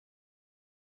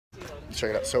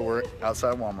check it out. So we're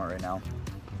outside Walmart right now.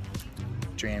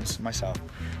 James, myself,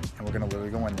 and we're gonna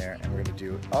literally go in there and we're gonna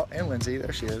do, oh, and Lindsay,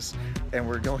 there she is, and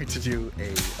we're going to do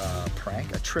a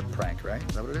prank, a trip prank, right?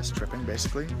 Is that what it is? Tripping,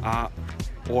 basically?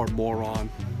 Or moron.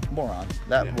 Moron,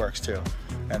 that works too.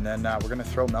 And then we're gonna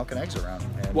throw milk and eggs around.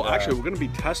 And, well, actually, we're gonna be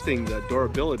testing the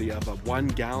durability of a 1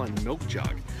 gallon milk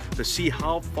jug to see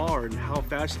how far and how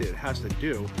fast it has to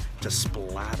do to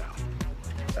splatter.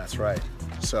 That's right.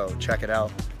 So check it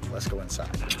out. Let's go inside.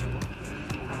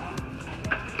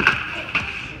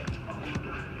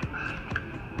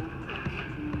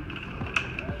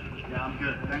 Yeah, I'm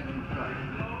good. Thank you.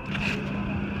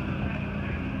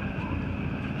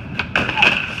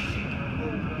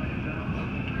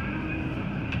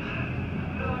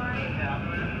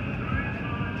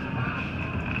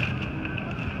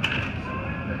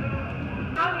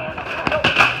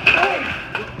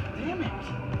 Damn it!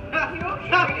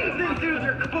 This dude's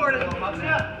recording.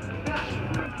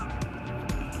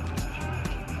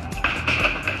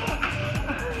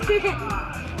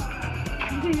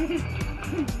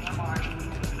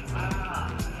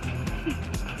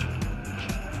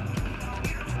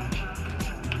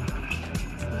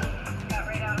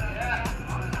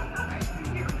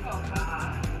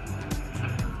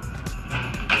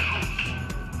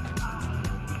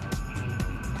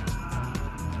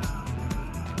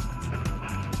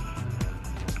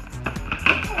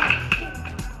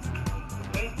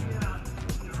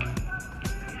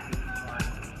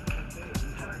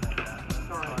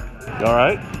 You all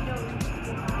right?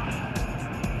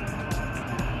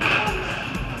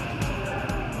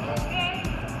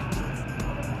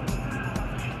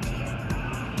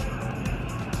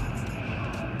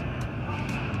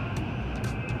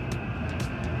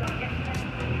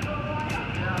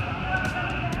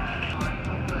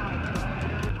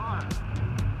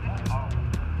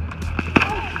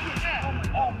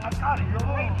 Oh my God, you're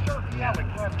right, sir. Yeah, like,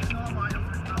 oh my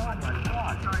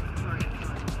God. Sorry.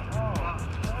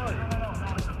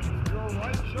 You're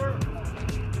right, sir.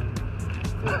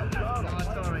 No, it's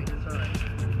all right. It's all right.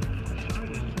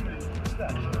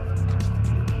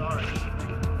 Sorry.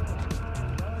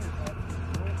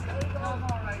 I'm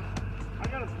all right. I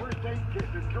got a first aid kit in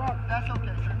the truck. That's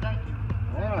okay, sir. Thank you.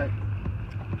 All right.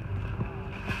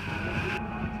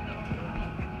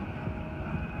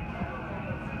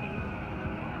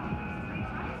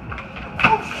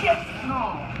 Oh shit! No!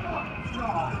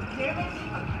 Damn it!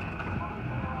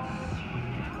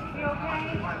 You okay?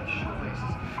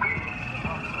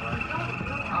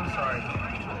 I'm sorry.